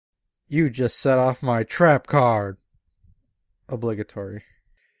You just set off my trap card. Obligatory.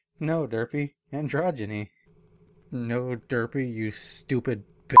 No, Derpy. Androgyny. No, Derpy, you stupid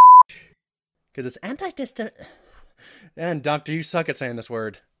bitch. Because it's And, Doctor, you suck at saying this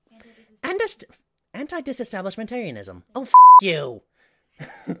word. Anti-disestablishmentarianism. Oh, you.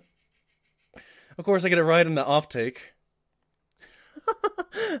 Of course, I get it right in the off-take.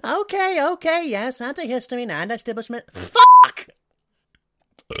 Okay, yes, antihistamine, anti-establishment. Fuck!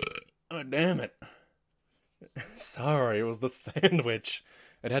 Oh, damn it. Sorry, it was the sandwich.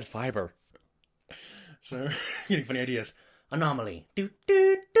 It had fiber. So, getting funny ideas. Anomaly.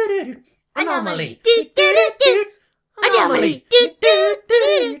 Anomaly. Anomaly. Anomaly.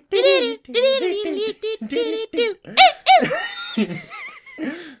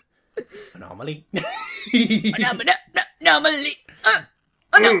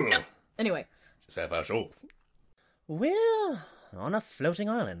 Anomaly. No. Anyway. Just have our shows. We're on a floating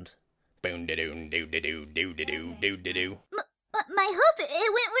island. Boom da doo doo da doo doo da doo doo da doo. My hoof,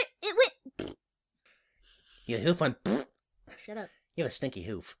 it went. Your hoof went. Shut up. You have a stinky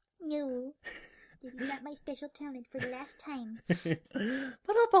hoof. No. This is not my special talent for the last time.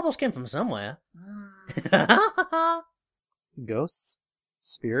 But our bubbles came from somewhere. Ghosts?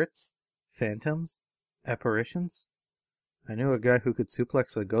 Spirits? Phantoms? Apparitions? I knew a guy who could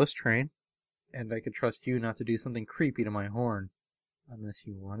suplex a ghost train, and I could trust you not to do something creepy to my horn. Unless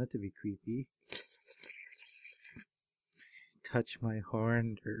you want it to be creepy. Touch my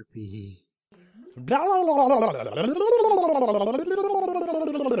horn, Derpy. There's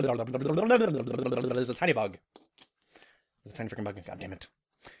a tiny bug. There's a tiny freaking bug. God damn it.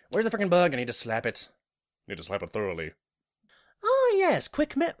 Where's the freaking bug? I need to slap it. Need to slap it thoroughly. Oh, yes.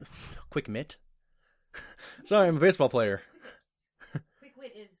 Quick mitt. Sorry, I'm a baseball player. Quick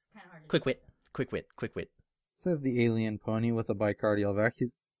wit is kind of hard to Quick wit. Says the alien pony with a bicardial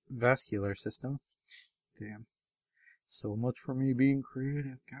vascular system. Damn. So much for me being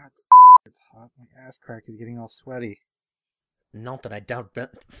creative. God, it's hot. My ass crack is getting all sweaty. Not that I doubt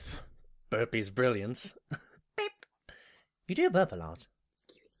Burpy's brilliance. Beep. You do burp a lot.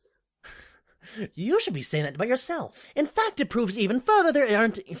 You should be saying that by yourself. In fact, it proves even further there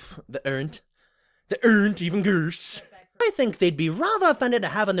aren't even ghosts. I think they'd be rather offended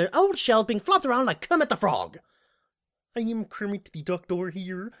at having their old shells being flopped around like Kermit the Frog. I am Kermit the Doctor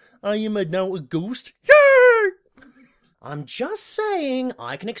here. I am now a ghost. Yay! I'm just saying,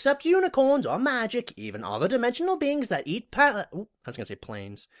 I can accept unicorns or magic, even other dimensional beings that eat I was gonna say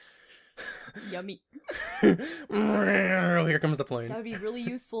planes. Yummy. Here comes the plane. That would be really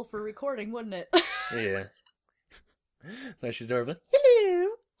useful for recording, wouldn't it? Yeah. So she's adorable.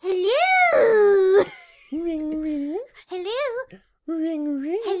 Hello. Ring, ring. Hello. Ring,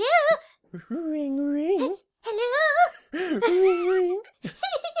 ring. Hello. Ring, ring. Hello. Ring, ring.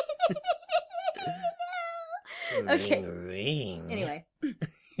 Okay. Ring, ring. Anyway.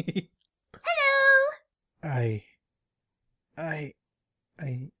 Hello. I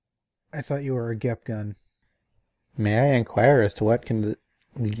thought you were a Gep gun. May I inquire as to what can the...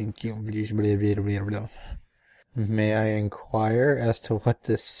 May I inquire as to what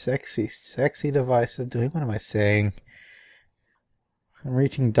this sexy device is doing? What am I saying? I'm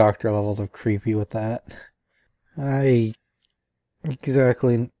reaching doctor levels of creepy with that. I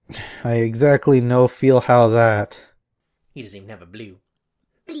exactly feel how that. He doesn't even have a blue.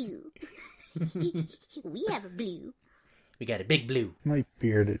 Blue. We have a blue. We got a big blue. My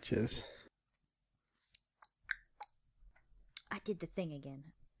beard itches. I did the thing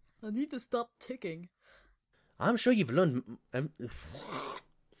again. I need to stop ticking. I'm sure you've learned... Oh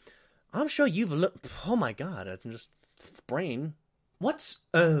my god, I'm just... Brain. What's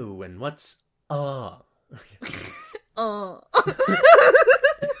O and what's R?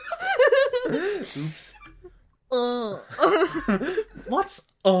 Oops.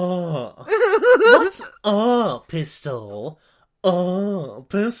 What's What's pistol?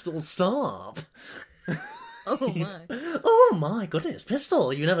 Pistol, stop. Oh my. Oh my goodness,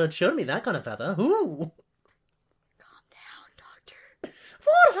 pistol, you never showed me that kind of feather. Ooh. Calm down, Doctor.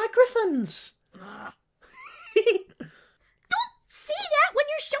 What are griffins? Don't say that when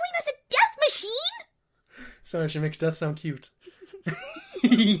you're showing us a death machine! Sorry, she makes death sound cute.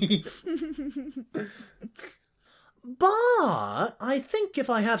 But I think if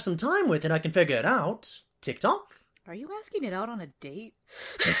I have some time with it, I can figure it out. TikTok? Are you asking it out on a date?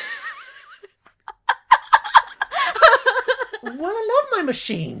 Well, I love my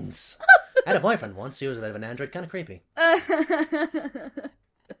machines. I had a boyfriend once. He was a bit of an android, kind of creepy. I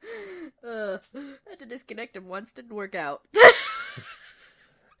had to disconnect him once, didn't work out.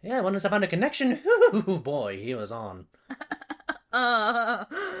 Yeah, once I found a connection, ooh boy, he was on.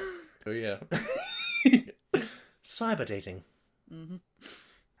 Oh, yeah. Cyber dating. Mm-hmm.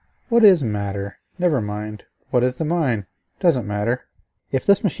 What is matter? Never mind. What is the mind? Doesn't matter. If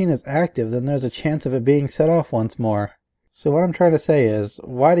this machine is active, then there's a chance of it being set off once more. So what I'm trying to say is,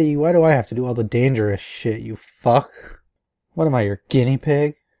 why do I have to do all the dangerous shit, you fuck? What am I, your guinea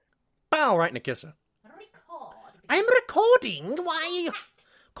pig? Bow right in the kisser. Record. I'm recording. Why?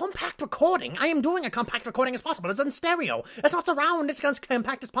 Compact recording. I am doing a compact recording as possible. It's in stereo. It's not surround. It's as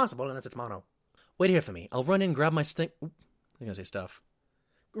compact as possible, unless it's mono. Wait here for me. I'll run in, grab my Oop, I'm gonna say stuff.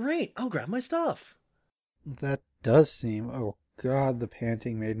 Great. I'll grab my stuff. That does seem... Oh god, the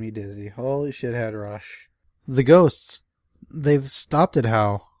panting made me dizzy. Holy shit, head rush. The ghosts. They've stopped it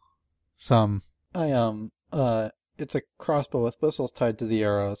how? Some. It's a crossbow with whistles tied to the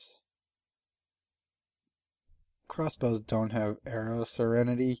arrows. Crossbows don't have arrows,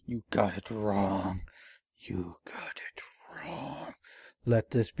 Serenity. You got it wrong. You got it wrong.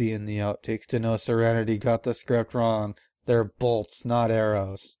 Let this be in the outtakes to know Serenity got the script wrong. They're bolts, not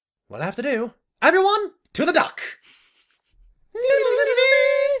arrows. What'll I have to do? Everyone, to the dock!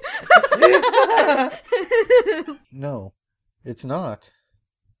 No, it's not.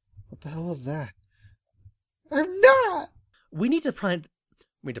 What the hell was that? I'm not! We need to print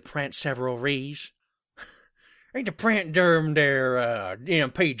several rees. I need to print them there,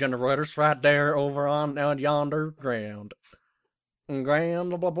 EMP generators right there over on yonder ground.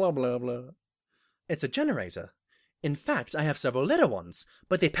 Ground, blah, blah, blah, blah. It's a generator. In fact, I have several little ones,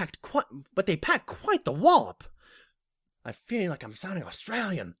 but they pack quite the wallop. I feel like I'm sounding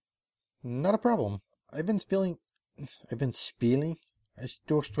Australian. Not a problem. I've been spieling. Ich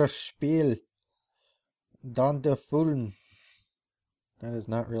Spiel. Don der Fullen. That is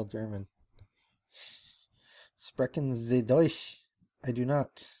not real German. Sprechen Sie Deutsch? I do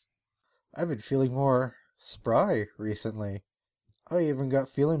not. I've been feeling more spry recently. I even got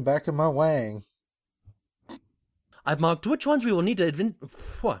feeling back in my wang. I've marked which ones we will need to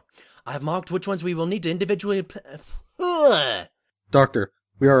individually. Doctor,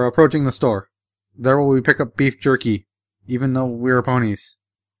 we are approaching the store. There will we pick up beef jerky, even though we are ponies.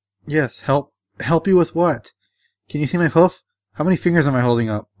 Yes, help you with what? Can you see my hoof? How many fingers am I holding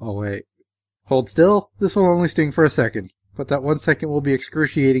up? Oh wait. Hold still? This will only sting for a second, but that 1 second will be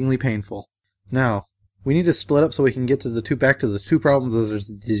excruciatingly painful. Now, we need to split up so we can get to the two problems.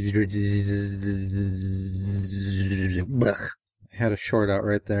 I had a short out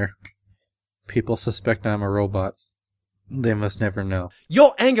right there. People suspect I'm a robot. They must never know.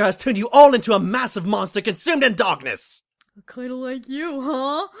 Your anger has turned you all into a massive monster consumed in darkness. Kinda like you,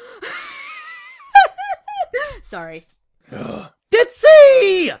 huh? Sorry.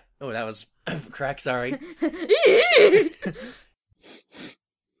 Ditsy! Oh, that was crack, sorry.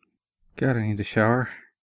 God, I need to shower.